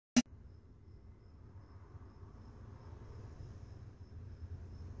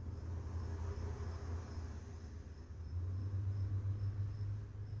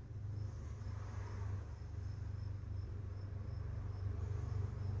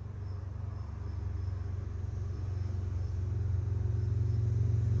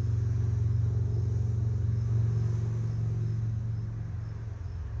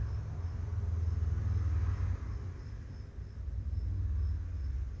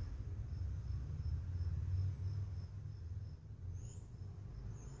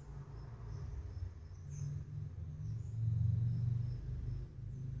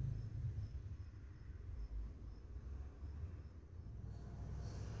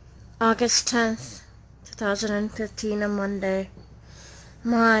August 10th, 2015, a Monday.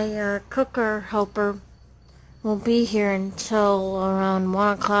 My cooker helper won't be here until around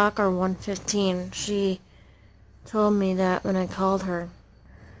 1 o'clock or 1:15. She told me that when I called her.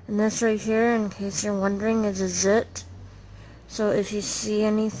 And this right here, in case you're wondering, is a zit. So if you see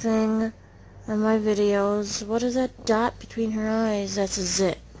anything on my videos, what is that dot between her eyes? That's a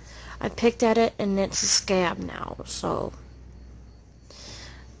zit. I picked at it and it's a scab now, so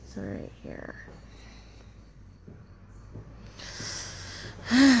right here.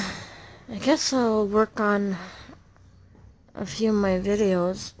 I guess I'll work on a few of my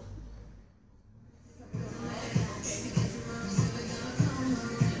videos.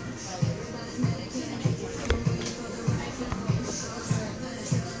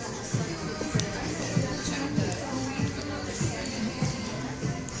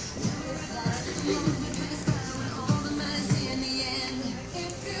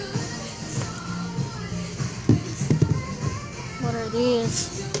 What are these?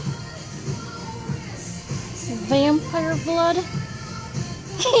 Vampire blood?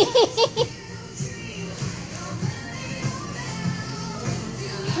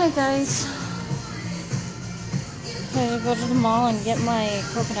 Hi guys. I had to go to the mall and get my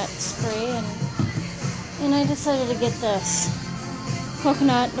coconut spray, and I decided to get this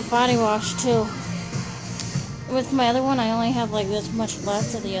coconut body wash too. With my other one, I only have like this much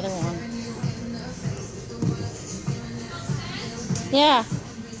left of the other one. Yeah.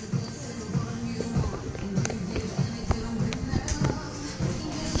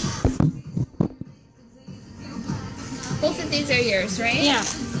 Both of these are yours, right? Yeah.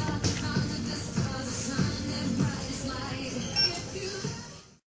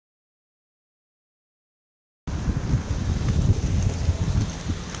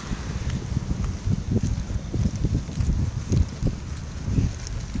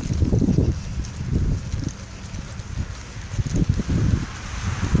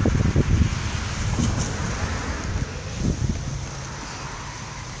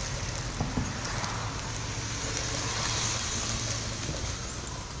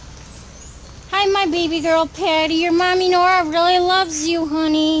 Hi, my baby girl Patty. Your mommy Nora really loves you,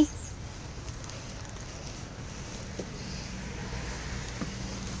 honey.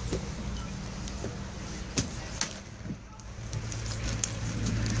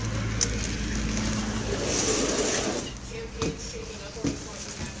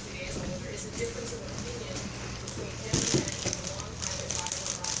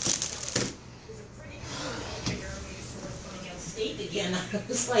 Again, I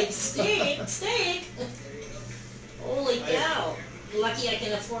was like, steak. Holy cow. Lucky I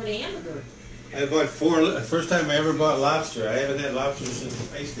can afford a hamburger. I bought first time I ever bought lobster. I haven't had lobster since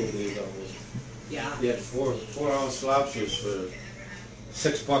high school days almost. Yeah. You had 4-ounce lobsters for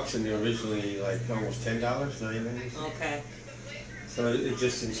 $6 and they're originally like almost $10, $9. Okay. So it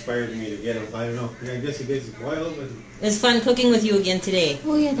just inspired me to get them. I don't know. I guess it gets boiled, but It's fun cooking with you again today.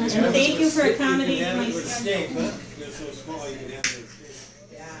 Oh yeah, that's And right. thank you for accommodating you can my have it with steak, schedule. huh? They're so small you can have it with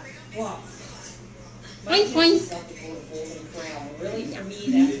steak. Yeah. Well, Boing, boing. really, for me,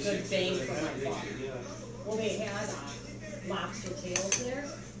 that's a good bang for my buck. Well, they had lobster tails there.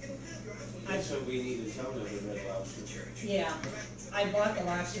 That's what we need in town, is a red lobster. Yeah. I bought the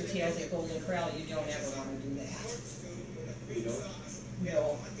lobster tails at Golden Corral. You don't ever want to do that. You know?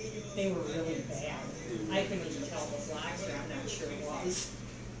 No, they were really bad. I couldn't even tell it was lobster. I'm not sure it was.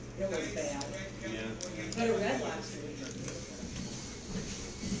 It was bad. Yeah. But a red lobster was good.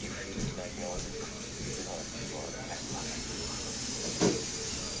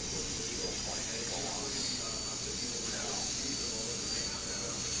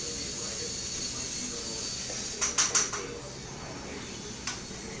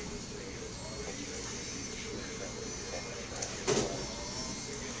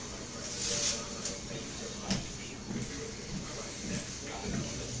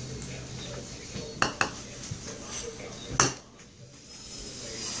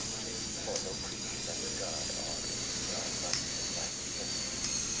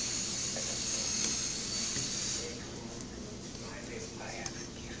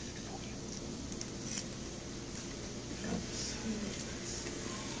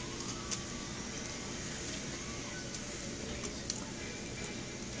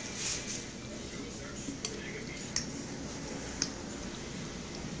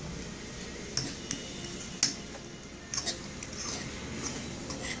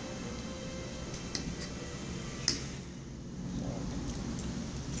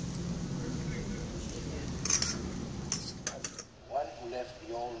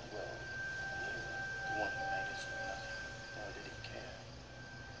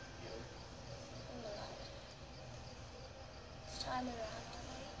 coming around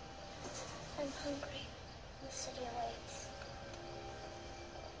tonight. I'm hungry. The city awaits.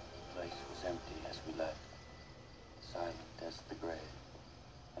 The place was empty as we left, silent as the grave.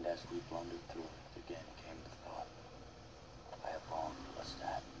 And as we blundered through it, again came the thought, I have wronged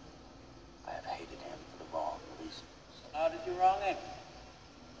Lestat. I have hated him for the wrong reasons. How did you wrong him?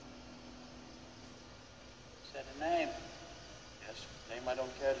 Said a name. Yes, name I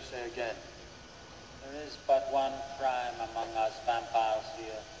don't care to say again. There is but one crime among us vampires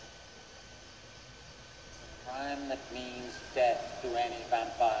here. A crime that means death to any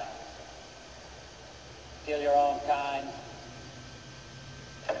vampire. Kill your own kind.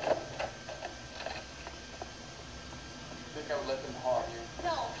 I think I would let them harm you.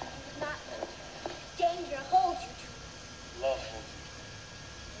 No, you would not hurt you. Danger holds you to it. Love holds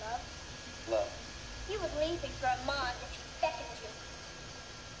Love? you. Love. You would leave me for a man that you beckoned to.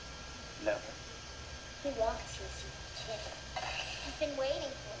 Never. He wants you as you kid. He's been waiting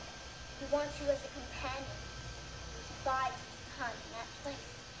for you. He wants you as a companion. He bides his time in that place.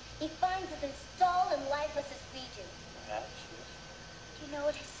 He finds it installed and lifeless as we do. Perhaps. Do you know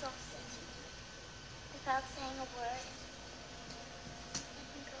what his soul said to me? Without saying a word. Let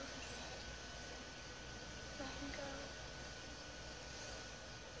him go, he said. Let him go.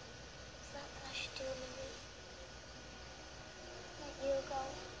 Is that what I should do, Louis? Let you go.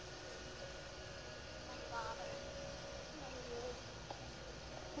 My father. And you.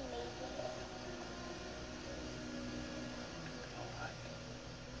 And maybe.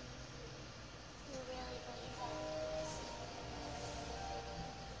 You really believe that?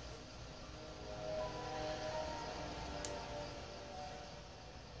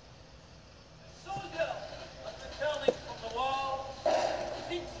 Soldier, returning from the wall,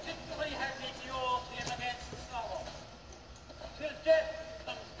 instinctively has endured him against sorrow, till death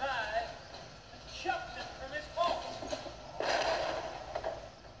comes by and chucks him from his home.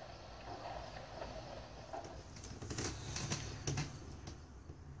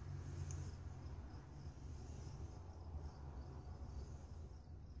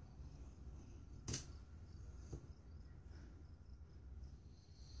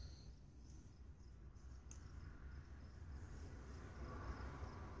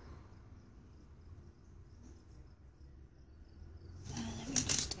 Let me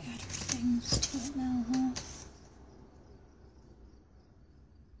just add her things to it now, huh?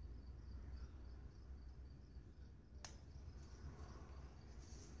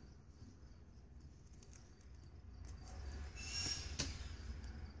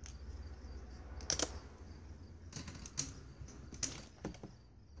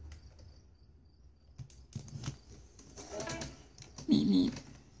 Meep meep.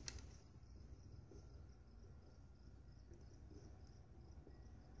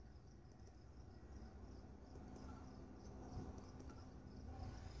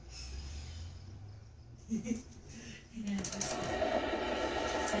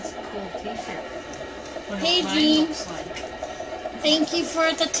 That's a cool t-shirt. What Hey, mine Jean. looks like. Thank you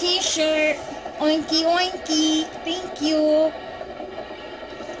for the t-shirt. Oinky oinky. Thank you.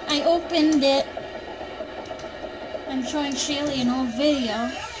 I opened it. I'm showing Shaylee an old video.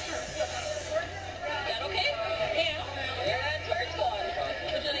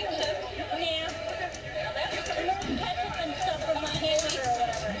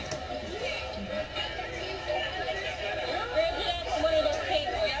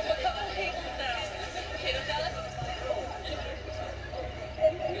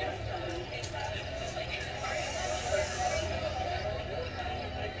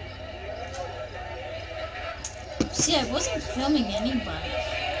 See, I wasn't filming anybody.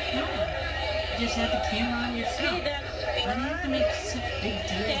 No. You just had the camera on yourself. Why do you have to make such a big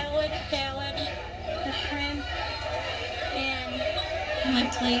deal? Salad, the shrimp, and My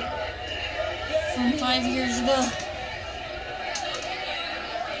plate from 5 years ago.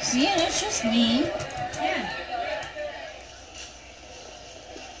 See, that's just me. Yeah.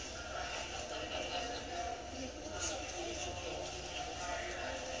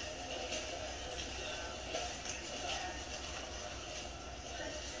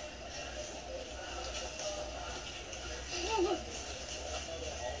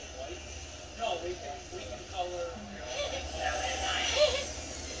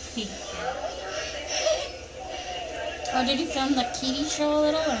 Oh, did you film the Kitty show a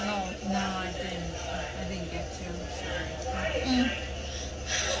little or no? No, I didn't get to. Sorry.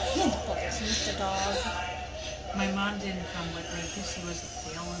 She's the dog. My mom didn't come with me because she wasn't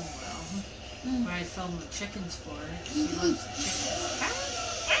feeling well. Where I filmed the chickens for her. She loves the chickens.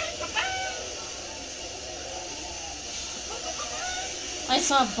 I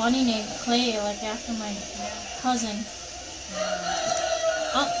saw a bunny named Clay, like after my cousin.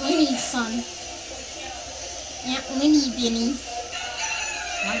 Oh, Winnie's son. Yeah, Winnie Vinny.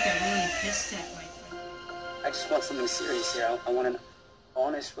 Mike got really pissed at my friend. I just want something serious here. I want an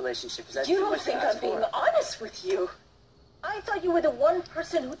honest relationship. Is that You too don't much to think ask I'm being for? honest with you? I thought you were the one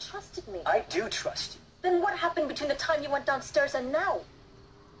person who trusted me. I do trust you. Then what happened between the time you went downstairs and now?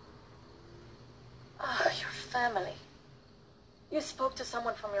 Ah, your family. You spoke to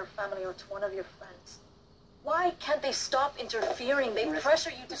someone from your family or to one of your friends. Why can't they stop interfering? They pressure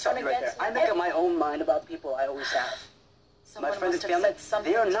you to Stop turn you right against there. I them. make up my own mind about people. I always have. Someone My friends must and have family, said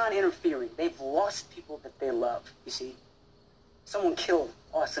something. they are not interfering. They've lost people that they love, you see? Someone killed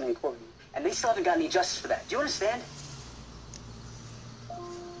Austin and Courtney, and they still haven't got any justice for that. Do you understand?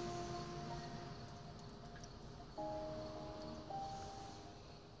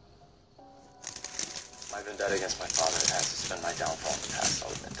 My vendetta against my father has been my downfall in the past,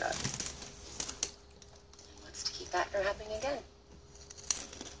 I'll admit that. What's to keep that from happening again?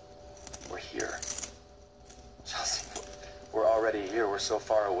 We're here. Chelsea, we're already here. We're so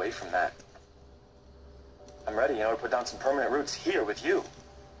far away from that. I'm ready, to put down some permanent roots here with you.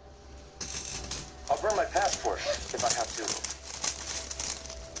 I'll burn my passport if I have to.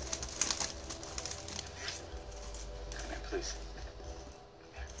 Come here, please.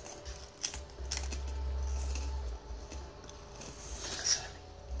 Listen to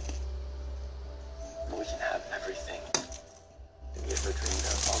me. We can have everything that we ever dreamed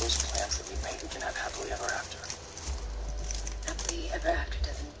of. All those plans that we made, we can have happily ever after. Happily ever after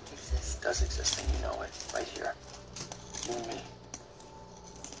doesn't exist. It does exist, and you know it, right here. You and me.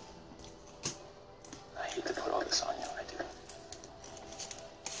 I hate to put all this on you, I do.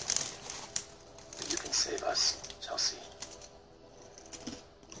 But you can save us, Chelsea.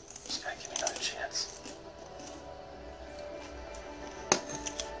 Just gotta give me another chance.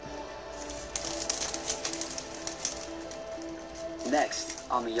 Next,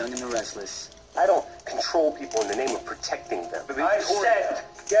 on The Young and the Restless. I don't control people in the name of protecting them. I said,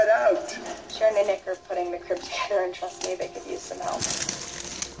 get out! Sharon and Nick are putting the crib together, and trust me, they could use some help.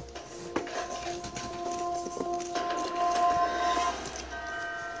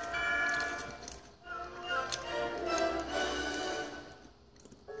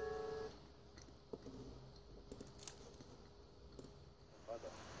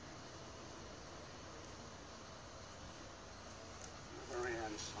 Very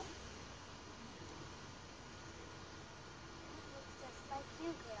handsome. Looks just like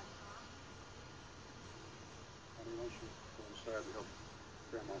you, Grandpa. I don't want you to go inside and help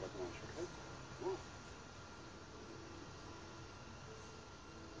Grandma with lunch, okay? Come on.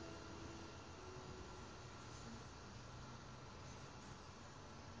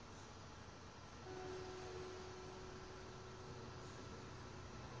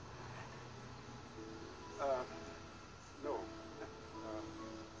 No.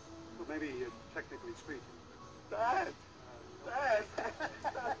 Well, maybe technically speaking. Dad! Dad!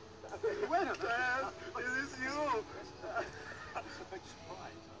 Wait a minute! Dad! It is you! It's a big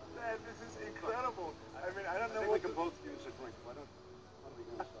surprise. Dad, this is incredible. I mean, I don't know what we can both use a drink. Why don't we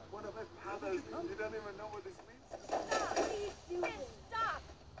go inside? One of my brothers, you don't even know what this means. Stop, please, Susan. Stop.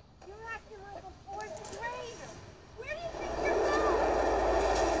 You're acting like a fourth grader. Where do you think you're going?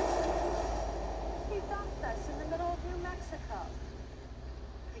 He dumped us in the middle of New Mexico.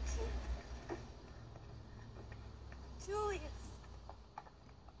 Dixie. Julius.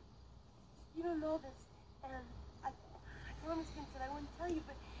 You don't know this, and I promised him that I wouldn't tell you,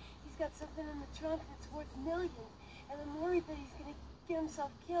 but he's got something in the trunk that's worth millions, and I'm worried that he's gonna get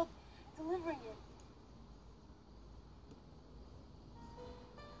himself killed delivering it.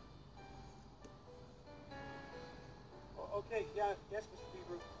 Okay, yeah, yes, Mr.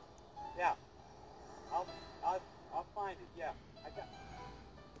 Bieber. Yeah. I'll find it, yeah.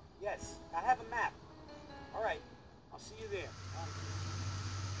 Yes, I have a map. All right, I'll see you there.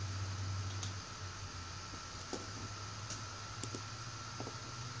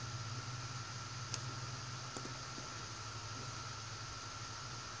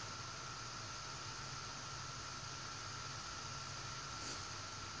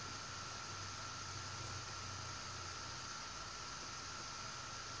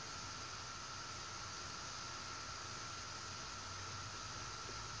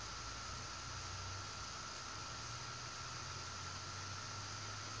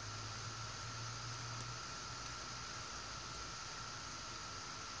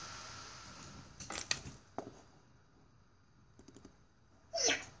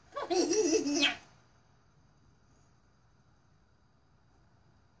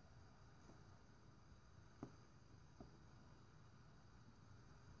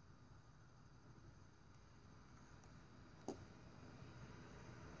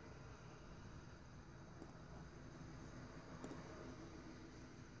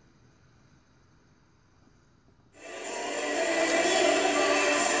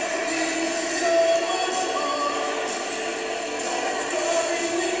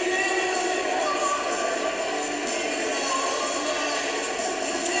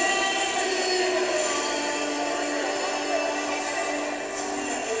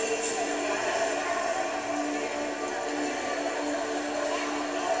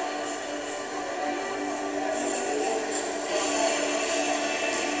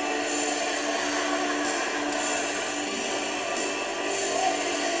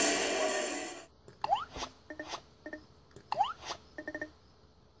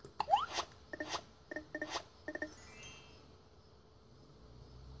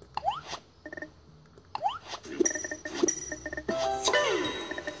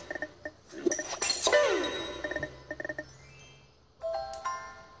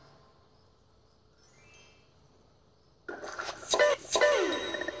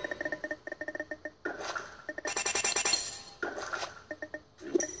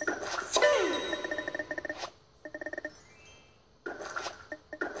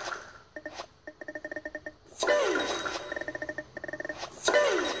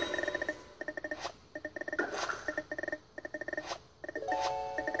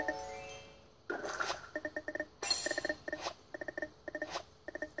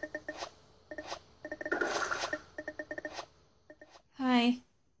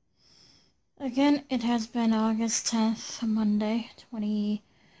 Again, it has been August 10th, Monday, 2015.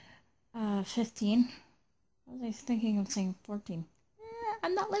 I was thinking of saying 14.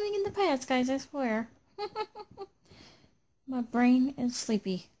 I'm not living in the past, guys, I swear. My brain is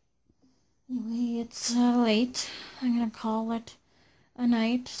sleepy. Anyway, it's late. I'm gonna call it a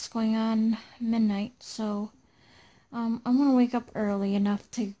night. It's going on midnight, so I'm gonna wake up early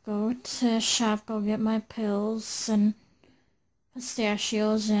enough to go to shop, go get my pills and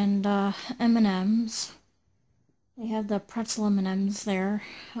pistachios and M&Ms. They have the pretzel M&Ms there.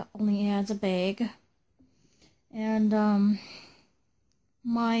 Only adds a bag. And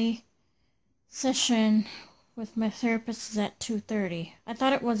my session with my therapist is at 2:30. I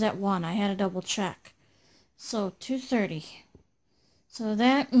thought it was at 1. I had to double check. So 2:30. So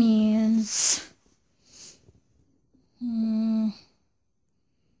that means I'll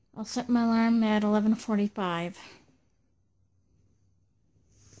set my alarm at 11:45.